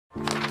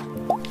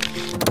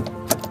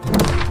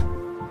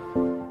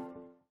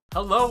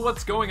Hello,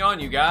 what's going on,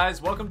 you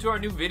guys? Welcome to our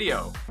new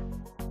video.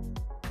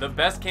 The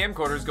best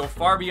camcorders go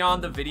far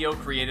beyond the video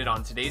created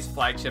on today's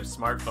flagship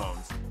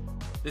smartphones.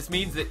 This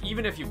means that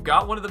even if you've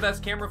got one of the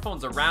best camera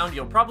phones around,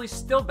 you'll probably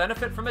still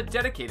benefit from a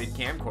dedicated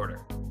camcorder.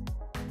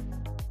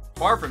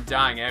 Far from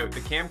dying out, the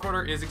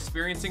camcorder is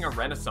experiencing a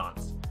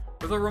renaissance,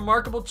 with a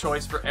remarkable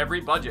choice for every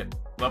budget,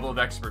 level of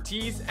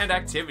expertise, and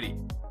activity.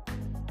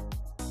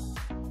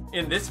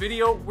 In this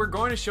video, we're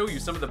going to show you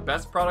some of the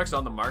best products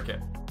on the market.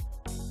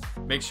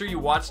 Make sure you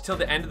watch till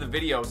the end of the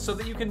video so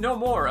that you can know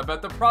more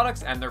about the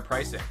products and their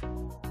pricing.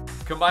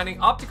 Combining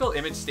optical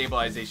image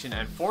stabilization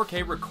and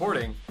 4K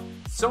recording,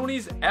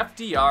 Sony's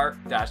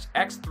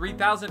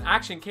FDR-X3000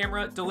 action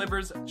camera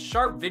delivers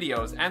sharp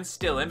videos and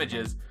still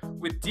images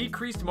with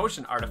decreased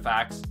motion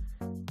artifacts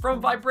from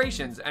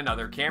vibrations and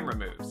other camera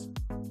moves.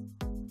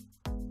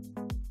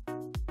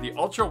 The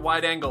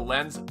ultra-wide-angle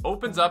lens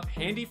opens up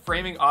handy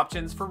framing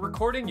options for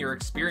recording your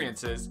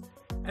experiences,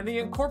 and the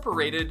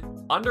incorporated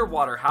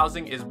underwater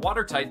housing is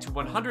watertight to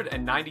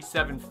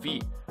 197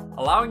 feet,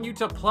 allowing you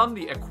to plumb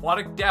the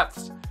aquatic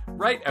depths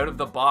right out of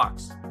the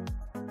box.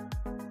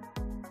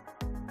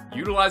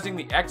 Utilizing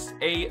the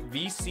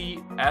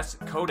XAVCS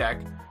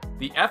codec,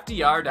 the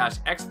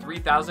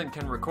FDR-X3000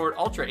 can record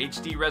Ultra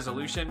HD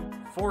resolution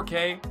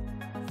 4K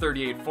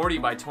 3840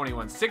 by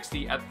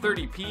 2160 at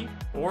 30p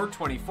or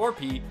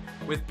 24p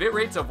with bit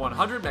rates of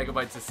 100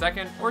 megabytes a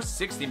second or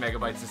 60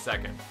 megabytes a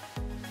second.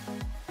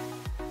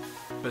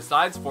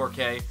 Besides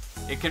 4K,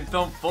 it can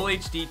film Full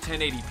HD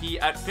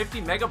 1080p at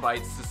 50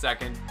 megabytes a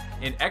second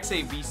in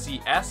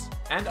XAVCS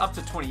and up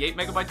to 28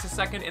 megabytes a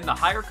second in the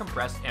higher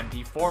compressed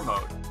MP4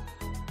 mode.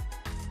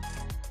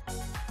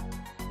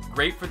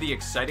 Great for the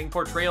exciting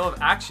portrayal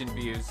of action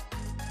views.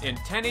 In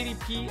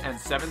 1080p and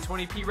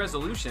 720p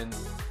resolutions,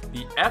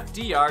 the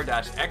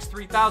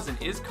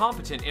FDR-X3000 is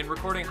competent in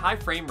recording high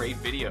frame rate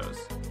videos.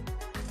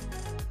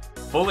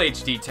 Full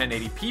HD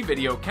 1080p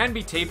video can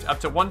be taped up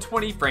to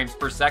 120 frames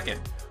per second,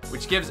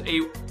 which gives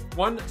a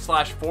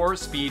 1/4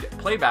 speed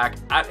playback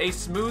at a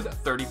smooth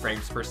 30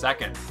 frames per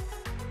second.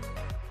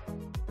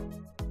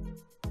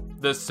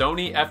 The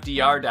Sony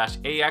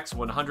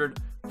FDR-AX100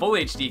 Full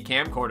HD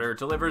camcorder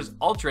delivers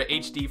Ultra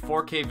HD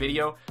 4K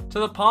video to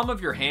the palm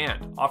of your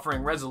hand,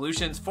 offering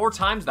resolutions 4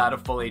 times that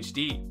of Full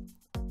HD.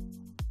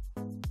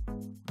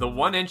 The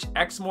 1-inch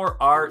Exmor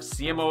R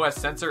CMOS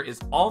sensor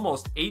is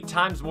almost 8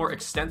 times more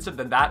extensive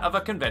than that of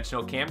a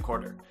conventional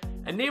camcorder,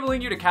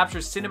 enabling you to capture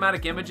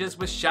cinematic images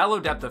with shallow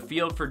depth of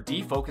field for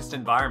defocused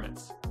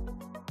environments.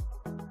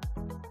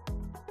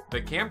 The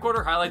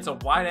camcorder highlights a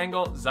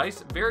wide-angle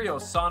Zeiss Vario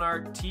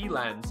Sonar T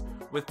lens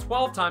with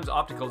 12 times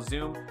optical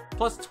zoom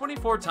plus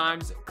 24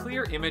 times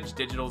clear image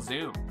digital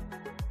zoom.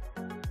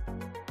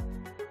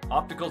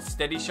 Optical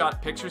steady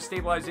shot picture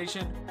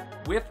stabilization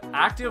with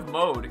active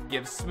mode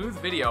gives smooth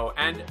video,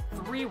 and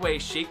 3-way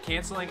shake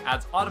cancelling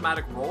adds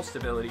automatic roll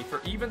stability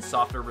for even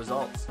softer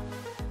results.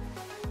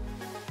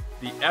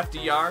 The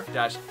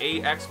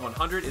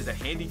FDR-AX100 is a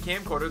handy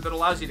camcorder that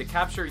allows you to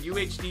capture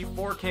UHD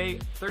 4K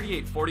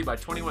 3840 by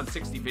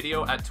 2160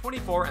 video at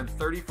 24 and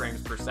 30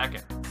 frames per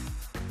second.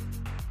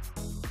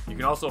 You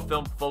can also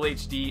film Full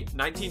HD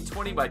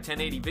 1920 by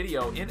 1080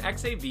 video in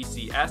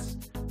XAVCS,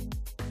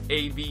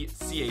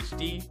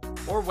 AVCHD,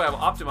 or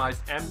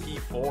web-optimized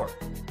MP4,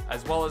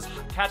 as well as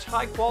catch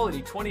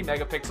high-quality 20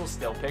 megapixel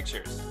still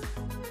pictures.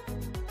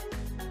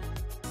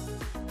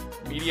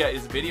 Media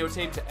is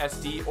videotaped to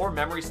SD or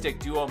memory stick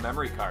duo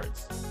memory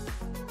cards.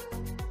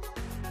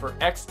 For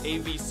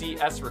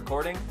XAVCS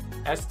recording,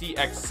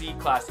 SDXC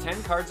Class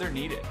 10 cards are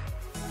needed.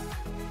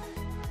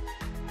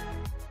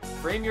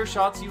 Frame your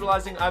shots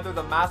utilizing either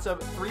the massive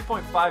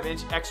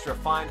 3.5-inch extra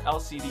fine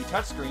LCD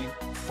touchscreen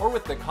or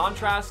with the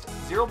contrast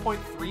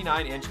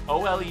 0.39-inch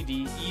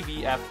OLED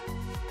EVF.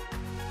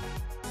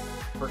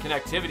 For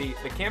connectivity,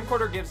 the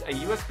camcorder gives a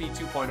USB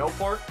 2.0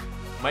 port,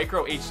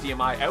 micro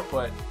HDMI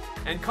output,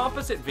 and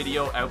composite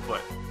video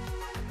output.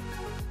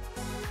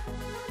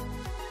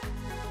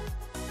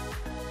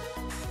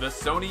 The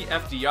Sony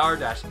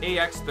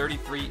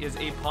FDR-AX33 is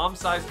a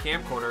palm-sized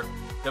camcorder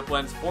that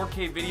blends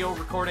 4K video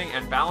recording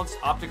and balanced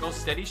optical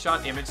steady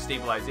shot image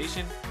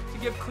stabilization to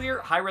give clear,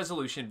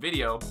 high-resolution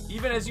video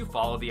even as you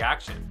follow the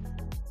action.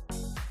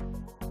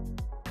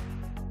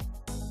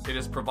 It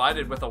is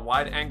provided with a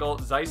wide-angle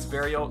Zeiss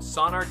Vario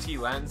Sonar T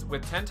lens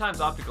with 10 times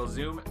optical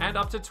zoom and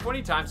up to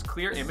 20 times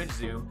clear image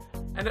zoom,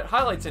 and it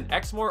highlights an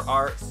Exmor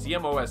R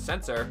CMOS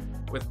sensor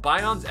with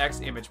Bion's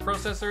X image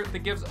processor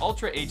that gives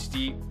Ultra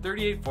HD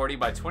 3840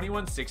 by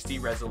 2160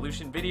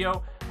 resolution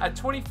video at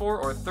 24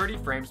 or 30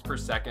 frames per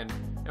second,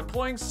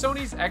 employing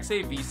Sony's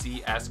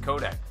XAVCS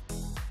codec.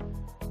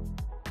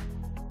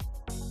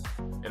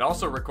 It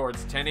also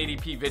records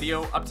 1080p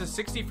video up to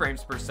 60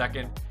 frames per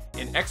second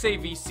in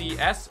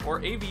XAVCS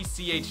or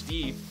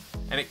AVCHD,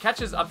 and it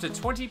catches up to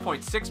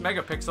 20.6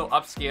 megapixel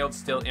upscaled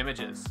still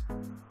images.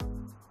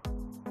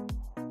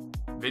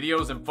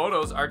 Videos and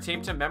photos are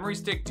taped to memory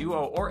stick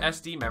duo or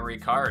SD memory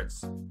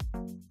cards.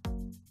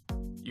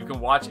 You can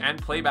watch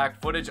and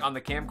playback footage on the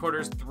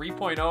camcorder's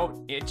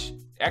 3.0-inch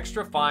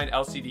extra fine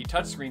LCD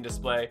touchscreen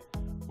display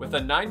with a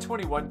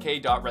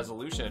 921K dot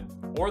resolution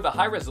or the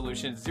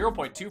high-resolution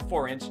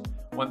 0.24-inch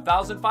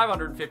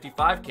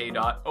 1555K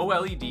dot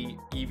OLED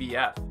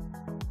EVF.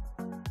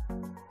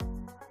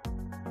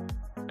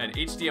 An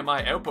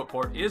HDMI output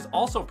port is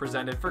also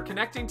presented for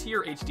connecting to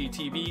your HD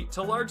TV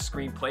to large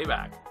screen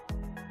playback.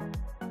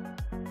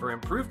 For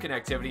improved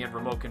connectivity and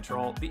remote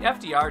control, the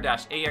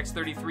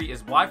FDR-AX33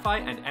 is Wi-Fi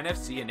and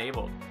NFC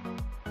enabled.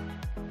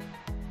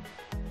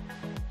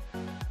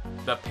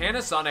 The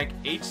Panasonic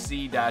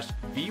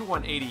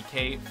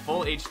HC-V180K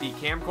Full HD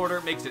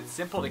camcorder makes it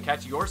simple to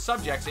catch your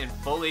subjects in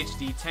Full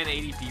HD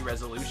 1080p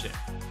resolution,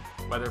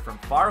 whether from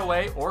far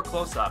away or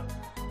close up.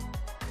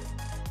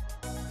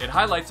 It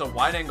highlights a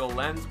wide-angle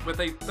lens with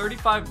a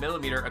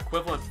 35mm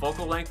equivalent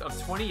focal length of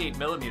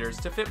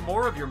 28mm to fit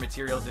more of your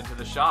materials into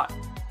the shot,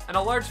 and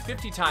a large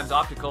 50x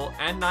optical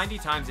and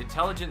 90x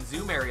intelligent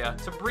zoom area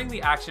to bring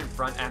the action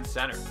front and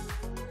center.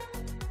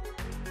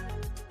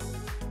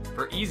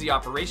 For easy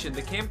operation,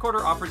 the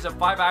camcorder offers a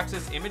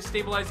 5-axis image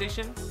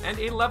stabilization and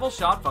a level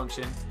shot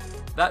function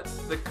that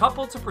the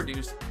couple to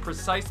produce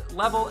precise,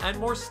 level, and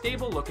more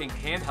stable-looking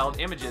handheld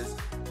images,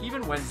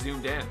 even when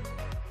zoomed in.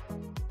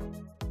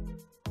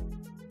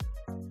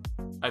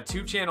 A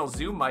 2-channel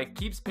zoom mic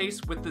keeps pace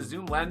with the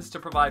zoom lens to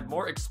provide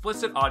more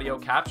explicit audio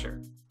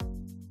capture.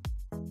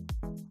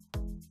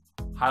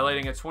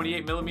 Highlighting a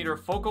 28mm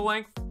focal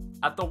length,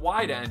 at the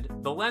wide end,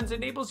 the lens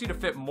enables you to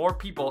fit more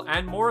people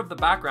and more of the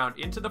background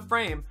into the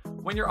frame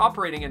when you're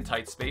operating in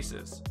tight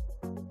spaces.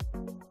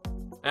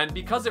 And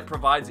because it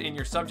provides in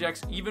your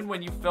subjects even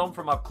when you film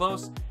from up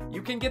close,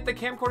 you can get the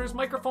camcorder's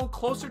microphone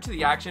closer to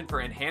the action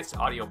for enhanced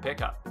audio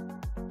pickup.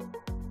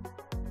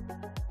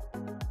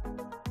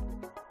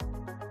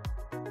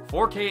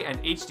 4K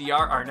and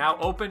HDR are now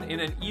open in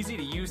an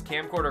easy-to-use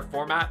camcorder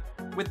format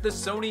with the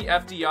Sony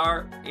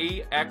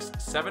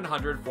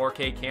FDR-AX700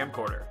 4K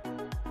camcorder.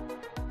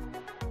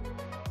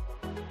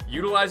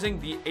 Utilizing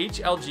the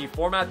HLG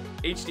format,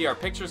 HDR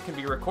pictures can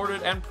be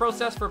recorded and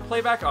processed for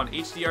playback on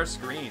HDR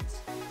screens.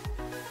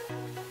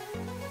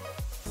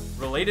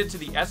 Related to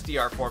the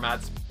SDR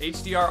formats,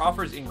 HDR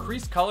offers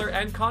increased color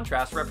and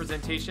contrast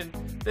representation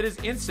that is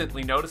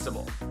instantly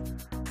noticeable.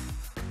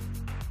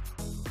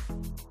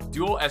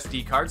 Dual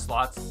SD card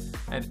slots,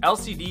 an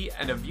LCD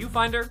and a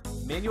viewfinder,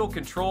 manual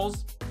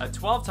controls, a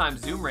 12x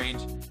zoom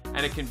range,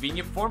 and a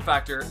convenient form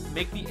factor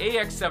make the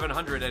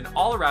AX700 an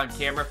all-around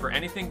camera for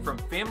anything from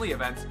family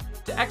events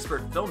to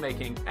expert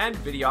filmmaking and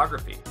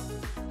videography.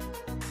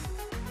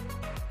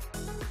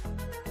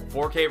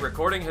 4K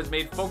recording has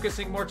made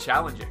focusing more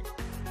challenging.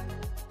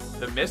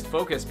 The missed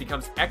focus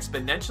becomes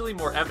exponentially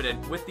more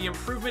evident with the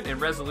improvement in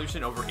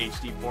resolution over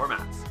HD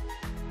formats.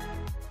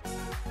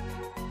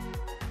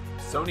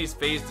 Sony's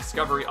Phase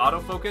Discovery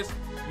autofocus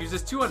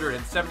uses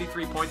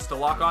 273 points to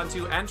lock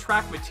onto and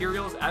track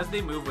materials as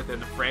they move within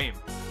the frame.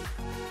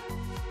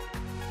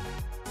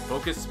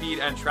 Focus speed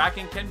and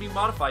tracking can be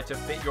modified to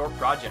fit your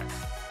project.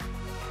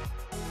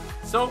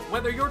 So,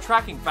 whether you're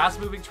tracking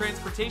fast-moving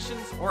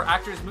transportations or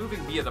actors moving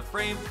via the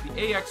frame,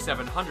 the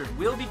AX700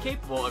 will be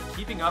capable of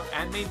keeping up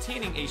and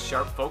maintaining a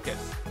sharp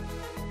focus.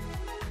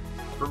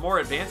 For more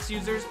advanced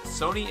users,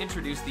 Sony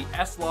introduced the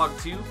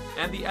S-Log2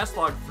 and the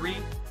S-Log3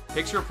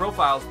 picture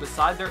profiles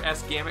beside their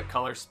S-Gamut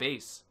color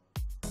space.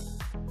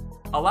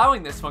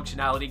 Allowing this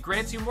functionality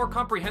grants you more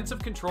comprehensive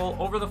control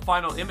over the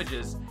final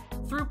images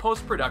through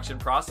post-production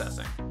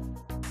processing.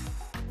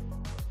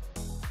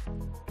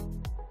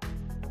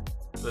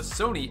 The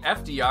Sony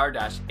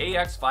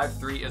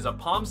FDR-AX53 is a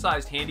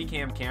palm-sized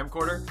handycam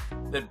camcorder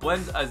that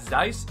blends a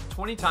Zeiss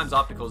 20x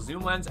optical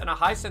zoom lens and a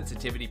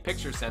high-sensitivity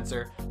picture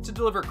sensor to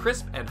deliver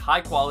crisp and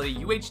high-quality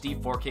UHD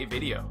 4K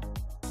video.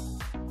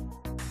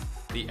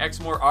 The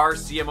Exmor R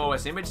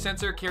CMOS image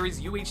sensor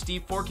carries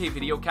UHD 4K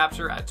video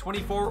capture at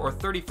 24 or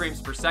 30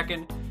 frames per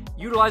second,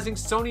 utilizing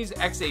Sony's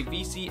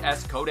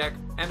XAVC-S codec,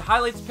 and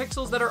highlights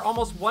pixels that are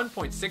almost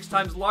 1.6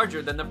 times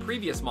larger than the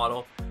previous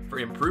model for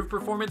improved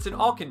performance in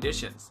all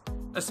conditions,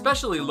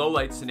 especially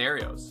low-light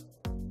scenarios.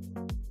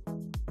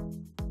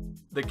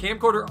 The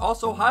camcorder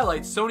also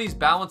highlights Sony's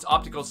Balance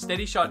Optical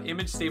Steady-Shot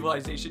image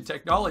stabilization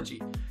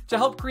technology to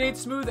help create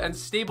smooth and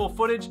stable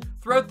footage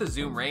throughout the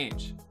zoom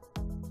range.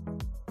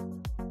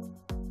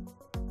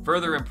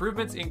 Further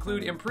improvements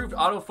include improved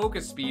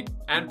autofocus speed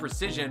and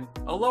precision,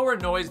 a lower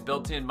noise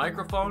built-in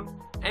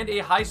microphone, and a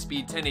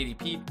high-speed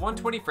 1080p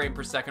 120 frame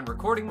per second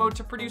recording mode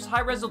to produce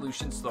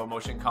high-resolution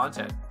slow-motion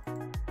content.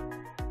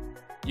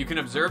 You can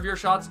observe your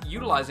shots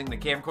utilizing the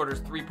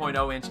camcorder's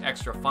 3.0-inch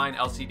extra-fine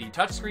LCD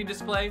touchscreen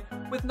display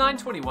with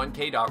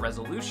 921K dot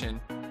resolution,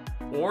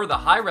 or the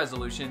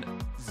high-resolution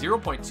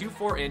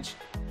 0.24-inch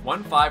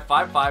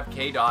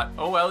 1555K dot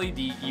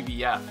OLED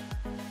EVF.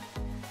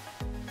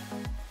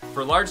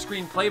 For large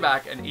screen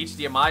playback, an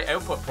HDMI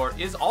output port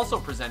is also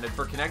presented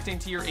for connecting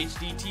to your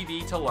HD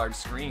TV to large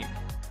screen.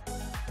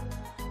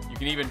 You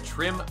can even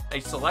trim a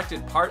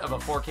selected part of a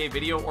 4K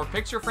video or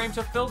picture frame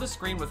to fill the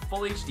screen with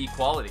full HD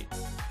quality.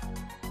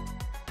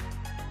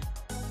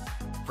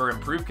 For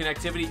improved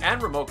connectivity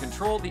and remote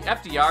control, the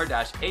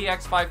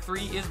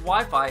FDR-AX53 is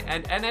Wi-Fi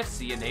and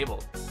NFC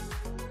enabled.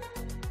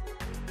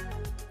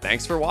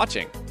 Thanks for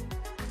watching.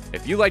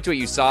 If you liked what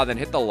you saw, then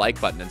hit the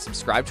like button and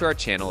subscribe to our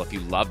channel if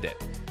you loved it.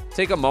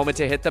 Take a moment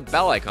to hit the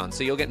bell icon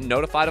so you'll get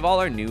notified of all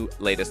our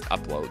latest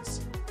uploads.